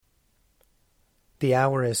The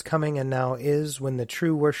hour is coming and now is when the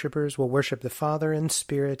true worshippers will worship the Father in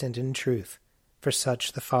spirit and in truth, for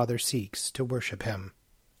such the Father seeks to worship him.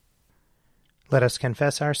 Let us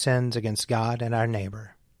confess our sins against God and our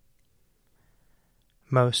neighbor.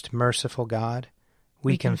 Most merciful God,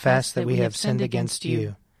 we confess that we have sinned against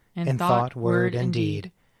you in thought, word, and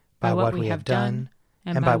deed, by what we have done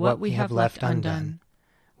and by what we have left undone.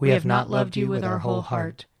 We have not loved you with our whole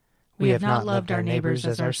heart. We have not loved our neighbors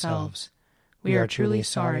as ourselves. We are truly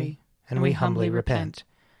sorry, and we humbly repent.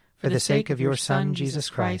 For the sake of your Son, Jesus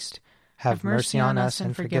Christ, have mercy on us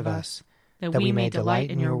and forgive us, that we may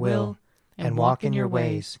delight in your will and walk in your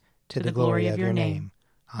ways, to the glory of your name.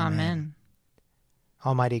 Amen.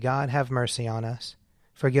 Almighty God, have mercy on us.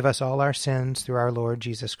 Forgive us all our sins through our Lord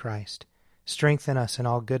Jesus Christ. Strengthen us in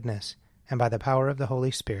all goodness, and by the power of the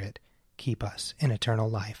Holy Spirit, keep us in eternal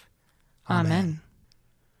life. Amen.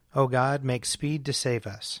 O God, make speed to save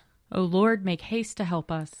us. O Lord, make haste to help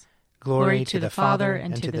us. Glory to the Father,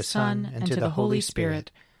 and to the Son, and to the Holy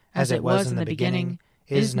Spirit, as it was in the beginning,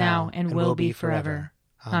 is now, and will be forever.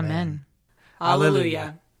 Amen.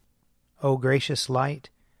 Alleluia. O gracious light,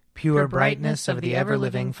 pure brightness of the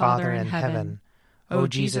ever-living Father in heaven, O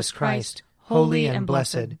Jesus Christ, holy and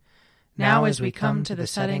blessed, now as we come to the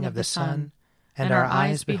setting of the sun, and our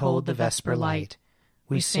eyes behold the vesper light,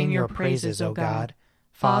 we sing your praises, O God,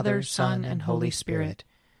 Father, Son, and Holy Spirit.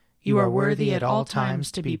 You are worthy at all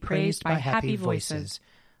times to be praised by happy voices,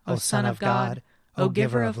 O Son of God, O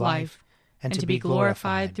Giver of life, and to be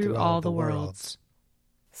glorified through all the worlds.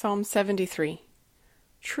 Psalm 73.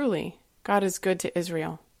 Truly, God is good to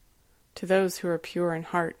Israel, to those who are pure in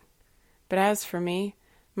heart. But as for me,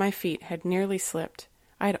 my feet had nearly slipped.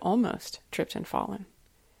 I had almost tripped and fallen,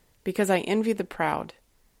 because I envied the proud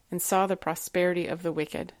and saw the prosperity of the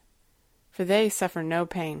wicked. For they suffer no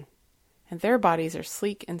pain, and their bodies are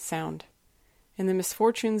sleek and sound. In the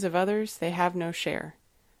misfortunes of others they have no share.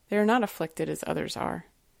 They are not afflicted as others are.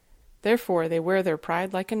 Therefore they wear their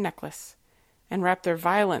pride like a necklace, and wrap their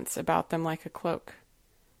violence about them like a cloak.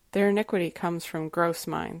 Their iniquity comes from gross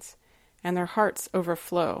minds, and their hearts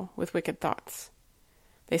overflow with wicked thoughts.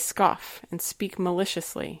 They scoff and speak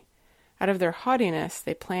maliciously. Out of their haughtiness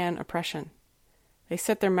they plan oppression. They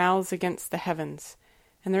set their mouths against the heavens,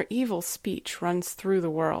 and their evil speech runs through the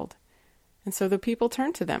world. And so the people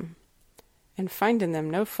turn to them, and find in them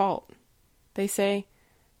no fault. They say,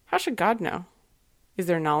 how should God know? Is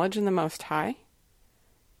there knowledge in the Most High?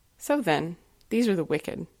 So then, these are the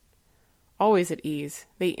wicked. Always at ease,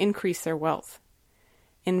 they increase their wealth.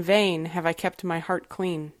 In vain have I kept my heart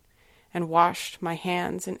clean, and washed my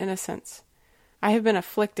hands in innocence. I have been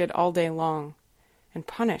afflicted all day long, and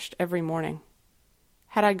punished every morning.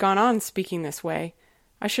 Had I gone on speaking this way,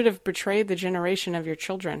 I should have betrayed the generation of your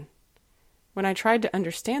children. When I tried to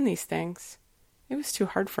understand these things, it was too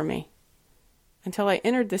hard for me, until I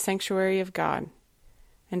entered the sanctuary of God,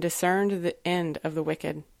 and discerned the end of the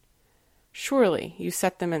wicked. Surely you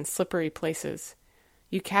set them in slippery places.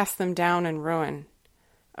 You cast them down in ruin.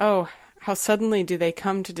 Oh, how suddenly do they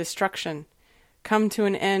come to destruction, come to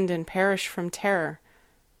an end and perish from terror.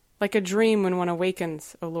 Like a dream when one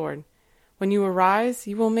awakens, O Lord. When you arise,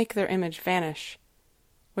 you will make their image vanish.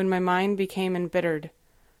 When my mind became embittered,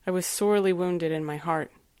 I was sorely wounded in my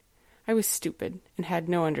heart. I was stupid and had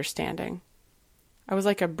no understanding. I was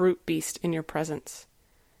like a brute beast in your presence.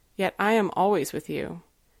 Yet I am always with you.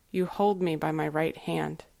 You hold me by my right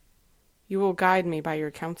hand. You will guide me by your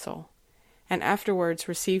counsel, and afterwards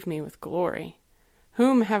receive me with glory.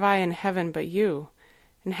 Whom have I in heaven but you?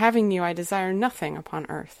 And having you I desire nothing upon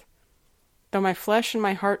earth. Though my flesh and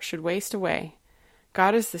my heart should waste away,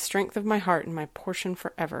 God is the strength of my heart and my portion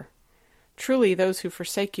forever. Truly those who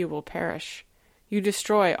forsake you will perish. You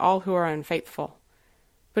destroy all who are unfaithful.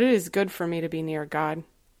 But it is good for me to be near God.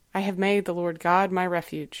 I have made the Lord God my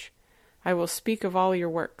refuge. I will speak of all your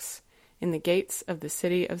works in the gates of the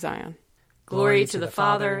city of Zion. Glory to the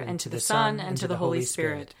Father, and to the Son, and to the Holy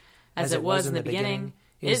Spirit, as it was in the beginning,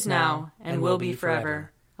 is now, and will be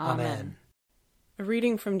forever. Amen. A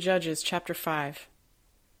reading from Judges chapter 5.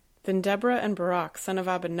 Then Deborah and Barak, son of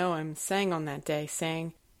Abinoam, sang on that day,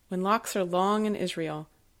 saying, When locks are long in Israel,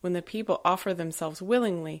 when the people offer themselves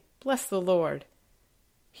willingly, bless the Lord.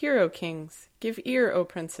 Hear, O kings, give ear, O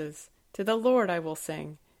princes, to the Lord I will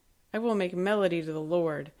sing. I will make melody to the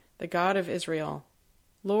Lord, the God of Israel.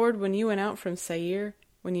 Lord, when you went out from Seir,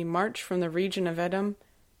 when you marched from the region of Edom,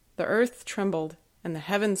 the earth trembled, and the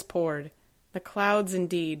heavens poured. The clouds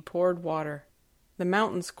indeed poured water. The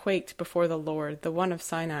mountains quaked before the Lord, the one of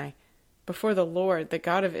Sinai, before the Lord, the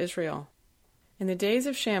God of Israel. In the days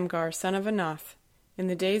of Shamgar, son of Anath, In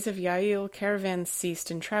the days of Yael, caravans ceased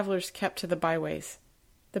and travelers kept to the byways.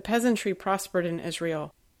 The peasantry prospered in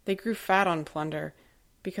Israel. They grew fat on plunder.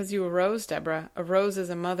 Because you arose, Deborah, arose as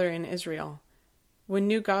a mother in Israel. When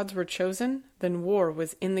new gods were chosen, then war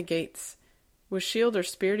was in the gates. Was shield or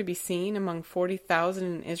spear to be seen among 40,000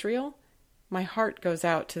 in Israel? My heart goes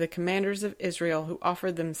out to the commanders of Israel who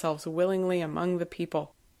offered themselves willingly among the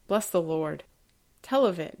people. Bless the Lord. Tell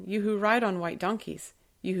of it, you who ride on white donkeys,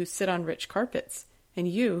 you who sit on rich carpets, and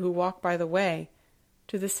you who walk by the way.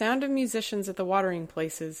 To the sound of musicians at the watering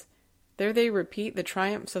places, there they repeat the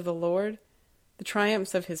triumphs of the Lord, the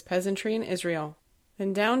triumphs of his peasantry in Israel.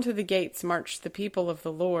 Then down to the gates marched the people of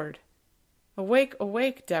the Lord. Awake,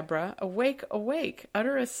 awake, Deborah, awake, awake,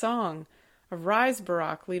 utter a song. Arise,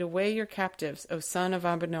 Barak, lead away your captives, O son of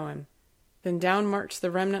Abinoam. Then down marched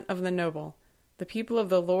the remnant of the noble. The people of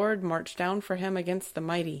the Lord marched down for him against the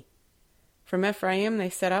mighty. From Ephraim they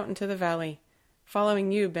set out into the valley,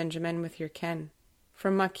 following you, Benjamin, with your ken.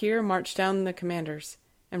 From Machir marched down the commanders,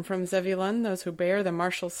 and from Zebulun those who bear the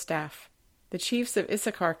marshal's staff. The chiefs of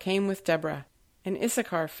Issachar came with Deborah, and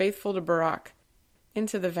Issachar faithful to Barak.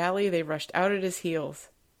 Into the valley they rushed out at his heels.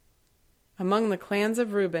 Among the clans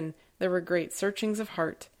of Reuben there were great searchings of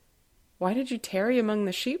heart. Why did you tarry among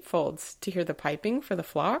the sheepfolds, to hear the piping for the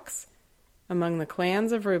flocks? Among the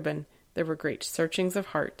clans of Reuben there were great searchings of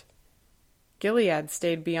heart. Gilead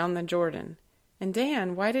stayed beyond the Jordan. And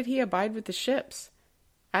Dan, why did he abide with the ships?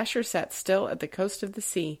 Asher sat still at the coast of the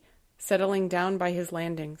sea, settling down by his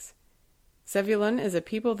landings. Zebulun is a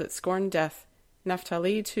people that scorn death,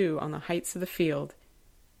 Naphtali too on the heights of the field.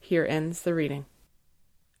 Here ends the reading.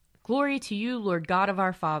 Glory to you, Lord God of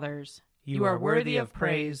our fathers. You are worthy of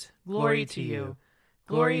praise. Glory to you.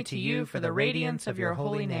 Glory to you for the radiance of your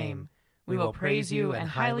holy name. We will praise you and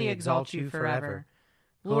highly exalt you forever.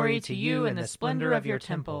 Glory to you in the splendor of your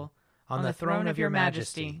temple. On the throne of your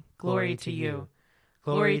majesty, glory to you.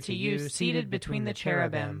 Glory to you seated between the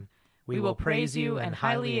cherubim. We will praise you and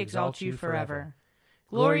highly exalt you forever.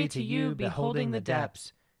 Glory to you beholding the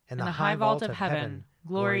depths, and the high vault of heaven,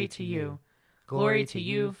 glory to you. Glory to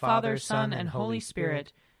you, Father, Son, and Holy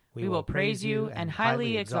Spirit. We will praise you and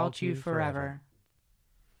highly exalt you forever.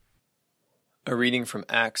 A reading from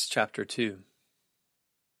Acts chapter 2.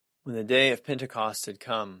 When the day of Pentecost had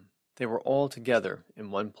come, they were all together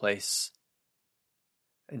in one place.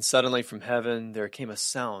 And suddenly from heaven there came a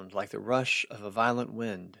sound like the rush of a violent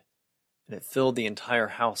wind, and it filled the entire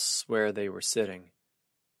house where they were sitting.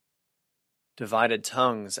 Divided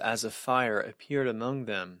tongues as of fire appeared among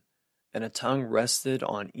them, and a tongue rested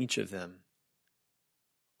on each of them.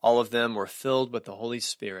 All of them were filled with the Holy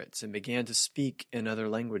Spirit and began to speak in other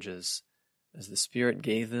languages, as the Spirit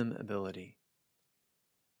gave them ability.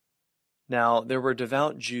 Now there were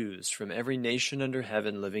devout Jews from every nation under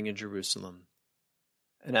heaven living in Jerusalem.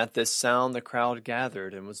 And at this sound the crowd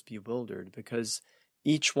gathered and was bewildered, because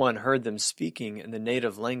each one heard them speaking in the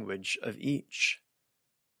native language of each.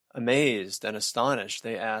 Amazed and astonished,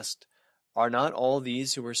 they asked, "Are not all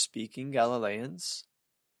these who are speaking Galileans?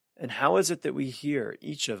 And how is it that we hear,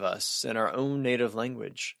 each of us, in our own native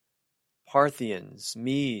language? Parthians,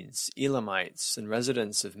 Medes, Elamites, and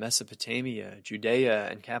residents of Mesopotamia, Judea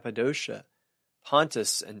and Cappadocia,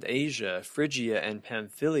 Pontus and Asia, Phrygia and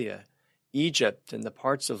Pamphylia, Egypt and the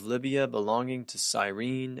parts of Libya belonging to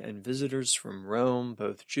Cyrene, and visitors from Rome,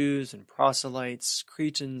 both Jews and proselytes,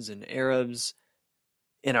 Cretans and Arabs.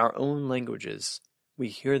 In our own languages we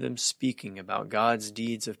hear them speaking about God's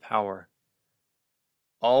deeds of power."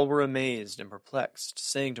 All were amazed and perplexed,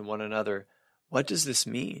 saying to one another, "What does this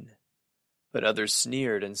mean?" But others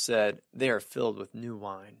sneered and said, "They are filled with new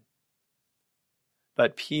wine."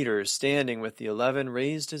 But Peter, standing with the 11,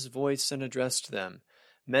 raised his voice and addressed them,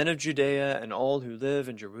 "Men of Judea and all who live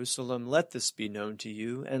in Jerusalem, let this be known to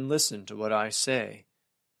you, and listen to what I say.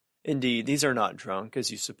 Indeed, these are not drunk,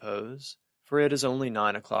 as you suppose, for it is only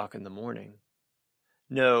 9 o'clock in the morning.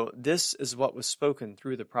 No, this is what was spoken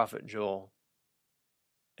through the prophet Joel.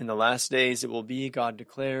 In the last days it will be, God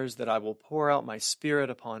declares, that I will pour out my Spirit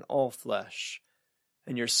upon all flesh,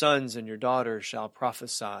 and your sons and your daughters shall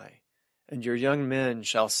prophesy, and your young men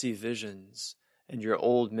shall see visions, and your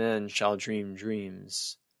old men shall dream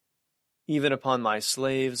dreams. Even upon my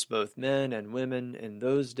slaves, both men and women, in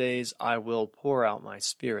those days I will pour out my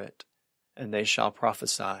Spirit, and they shall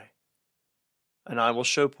prophesy. And I will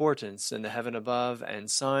show portents in the heaven above, and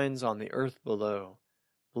signs on the earth below,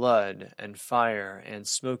 blood and fire and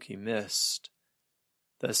smoky mist.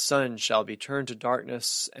 The sun shall be turned to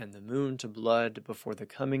darkness, and the moon to blood, before the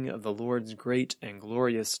coming of the Lord's great and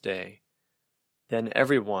glorious day. Then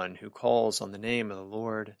everyone who calls on the name of the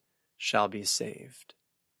Lord shall be saved."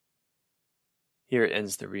 Here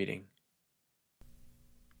ends the reading.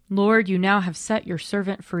 Lord, you now have set your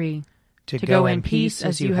servant free, to go in peace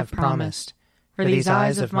as you have promised. For these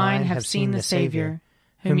eyes of mine have seen the Savior,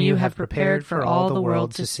 whom you have prepared for all the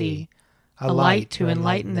world to see, a light to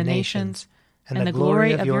enlighten the nations, and the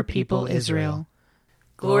glory of your people Israel.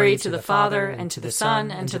 Glory to the Father, and to the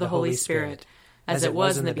Son, and to the Holy Spirit, as it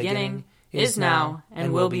was in the beginning, is now,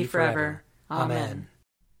 and will be forever. Amen.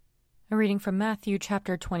 A reading from Matthew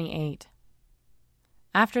chapter 28.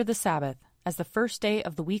 After the Sabbath, as the first day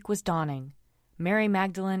of the week was dawning, Mary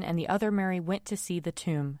Magdalene and the other Mary went to see the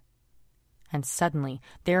tomb. And suddenly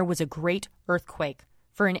there was a great earthquake,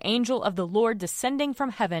 for an angel of the Lord descending from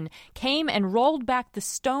heaven came and rolled back the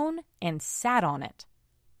stone and sat on it.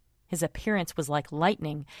 His appearance was like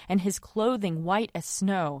lightning, and his clothing white as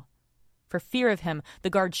snow. For fear of him, the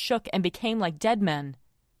guards shook and became like dead men.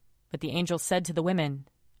 But the angel said to the women,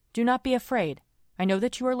 "Do not be afraid. I know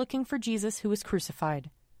that you are looking for Jesus who was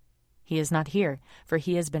crucified. He is not here, for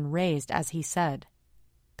he has been raised as he said.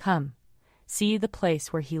 Come, see the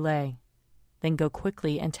place where he lay. Then go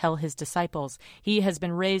quickly and tell his disciples, he has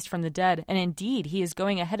been raised from the dead, and indeed he is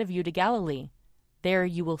going ahead of you to Galilee. There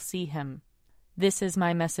you will see him. This is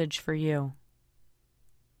my message for you."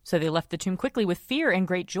 So they left the tomb quickly with fear and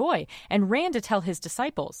great joy, and ran to tell his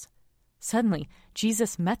disciples. Suddenly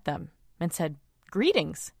Jesus met them and said,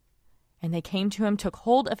 "Greetings." And they came to him, took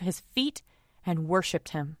hold of his feet, and worshipped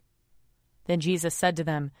him. Then Jesus said to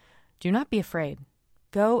them, "Do not be afraid.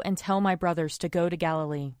 Go and tell my brothers to go to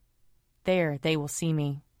Galilee. There they will see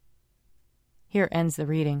me." Here ends the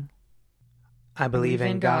reading. I believe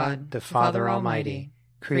in God, the Father Almighty,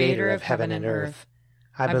 creator of heaven and earth.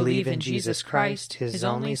 I believe in Jesus Christ, his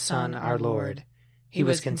only Son, our Lord. He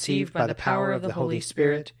was conceived by the power of the Holy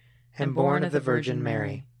Spirit and born of the Virgin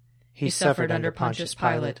Mary. He suffered under Pontius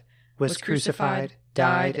Pilate, was crucified,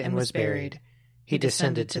 died, and was buried. He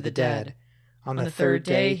descended to the dead. On the third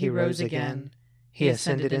day he rose again. He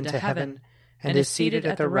ascended into heaven and is seated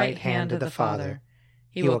at the right hand of the Father.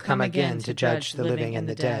 He will come again to judge the living and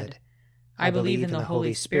the dead. I believe in the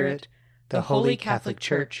Holy Spirit, the Holy Catholic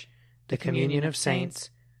Church, the communion of saints,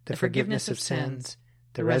 the forgiveness of sins,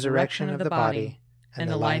 the resurrection of the body, and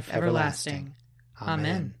the life everlasting.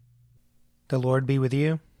 Amen. The Lord be with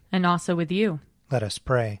you. And also with you. Let us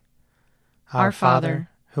pray. Our Father,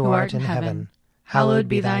 who art in heaven, hallowed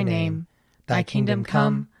be thy name. Thy kingdom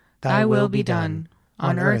come, thy will be done,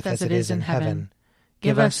 on earth as it is in heaven.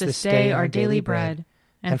 Give us this day our daily bread,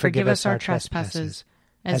 and forgive us our trespasses,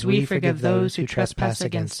 as we forgive those who trespass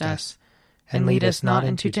against us. And lead us not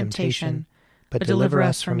into temptation, but deliver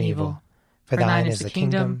us from evil. For thine is the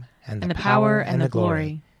kingdom, and the power, and the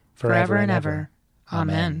glory, forever and ever.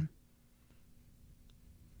 Amen.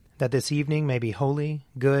 That this evening may be holy,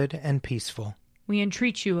 good, and peaceful. We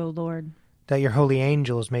entreat you, O Lord. That your holy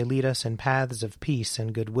angels may lead us in paths of peace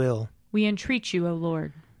and goodwill. We entreat you, O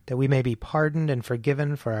Lord. That we may be pardoned and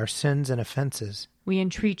forgiven for our sins and offenses. We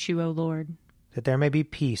entreat you, O Lord. That there may be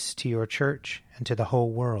peace to your church and to the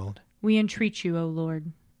whole world. We entreat you, O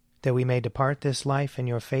Lord. That we may depart this life in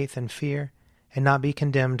your faith and fear, and not be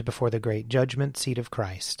condemned before the great judgment seat of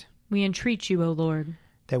Christ. We entreat you, O Lord.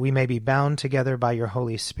 That we may be bound together by your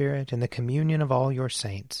Holy Spirit in the communion of all your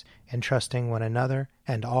saints, entrusting one another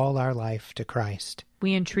and all our life to Christ.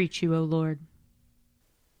 We entreat you, O Lord.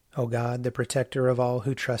 O God, the protector of all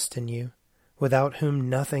who trust in you, without whom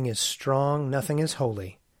nothing is strong, nothing is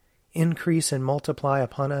holy, increase and multiply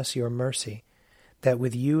upon us your mercy, that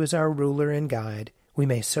with you as our ruler and guide, we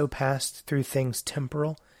may so pass through things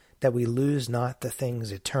temporal that we lose not the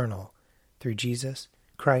things eternal, through Jesus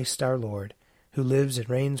Christ our Lord, who lives and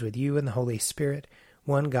reigns with you in the Holy Spirit,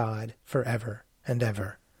 one God, forever and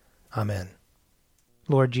ever. Amen.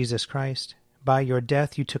 Lord Jesus Christ, by your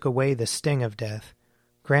death you took away the sting of death.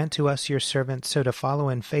 Grant to us, your servants, so to follow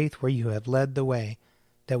in faith where you have led the way,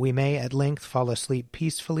 that we may at length fall asleep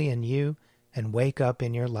peacefully in you and wake up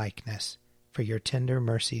in your likeness, for your tender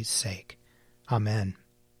mercy's sake. Amen.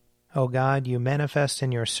 O God, you manifest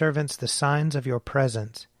in your servants the signs of your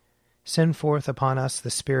presence. Send forth upon us the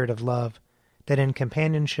Spirit of love, that in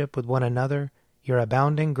companionship with one another your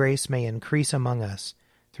abounding grace may increase among us,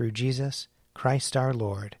 through Jesus Christ our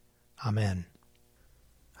Lord. Amen.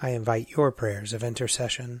 I invite your prayers of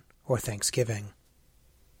intercession or thanksgiving.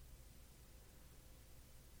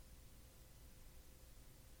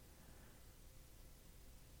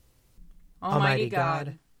 Almighty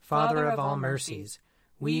God, Father of all mercies,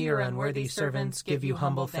 we, your unworthy servants, give you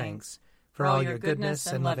humble thanks for all your goodness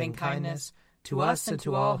and loving kindness to us and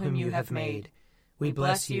to all whom you have made. We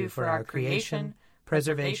bless you for our creation,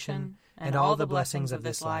 preservation, and all the blessings of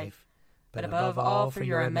this life, but above all for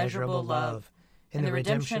your immeasurable love, in the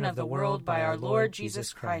redemption of the world by our Lord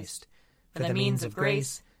Jesus Christ, for the means of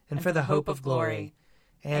grace and for the hope of glory.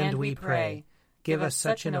 And we pray, give us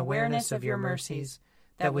such an awareness of your mercies,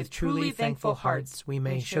 that with truly thankful hearts we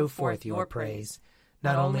may show forth your praise,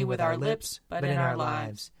 not only with our lips, but in our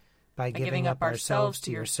lives, by giving up ourselves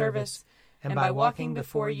to your service, and by walking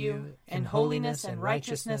before you in holiness and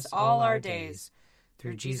righteousness all our days,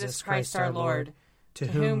 through Jesus Christ our Lord, to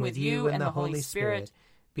whom with you and the Holy Spirit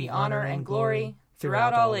be honor and glory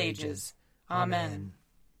throughout all ages. Amen.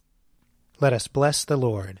 Let us bless the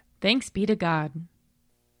Lord. Thanks be to God.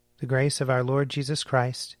 The grace of our Lord Jesus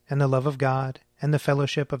Christ, and the love of God, and the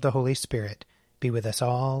fellowship of the Holy Spirit be with us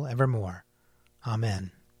all evermore.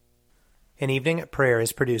 Amen. An Evening at Prayer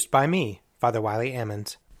is produced by me, Father Wiley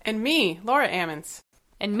Ammons. And me, Laura Ammons.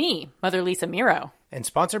 And me, Mother Lisa Miro. And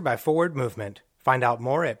sponsored by Forward Movement. Find out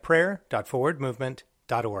more at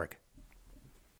prayer.forwardmovement.org.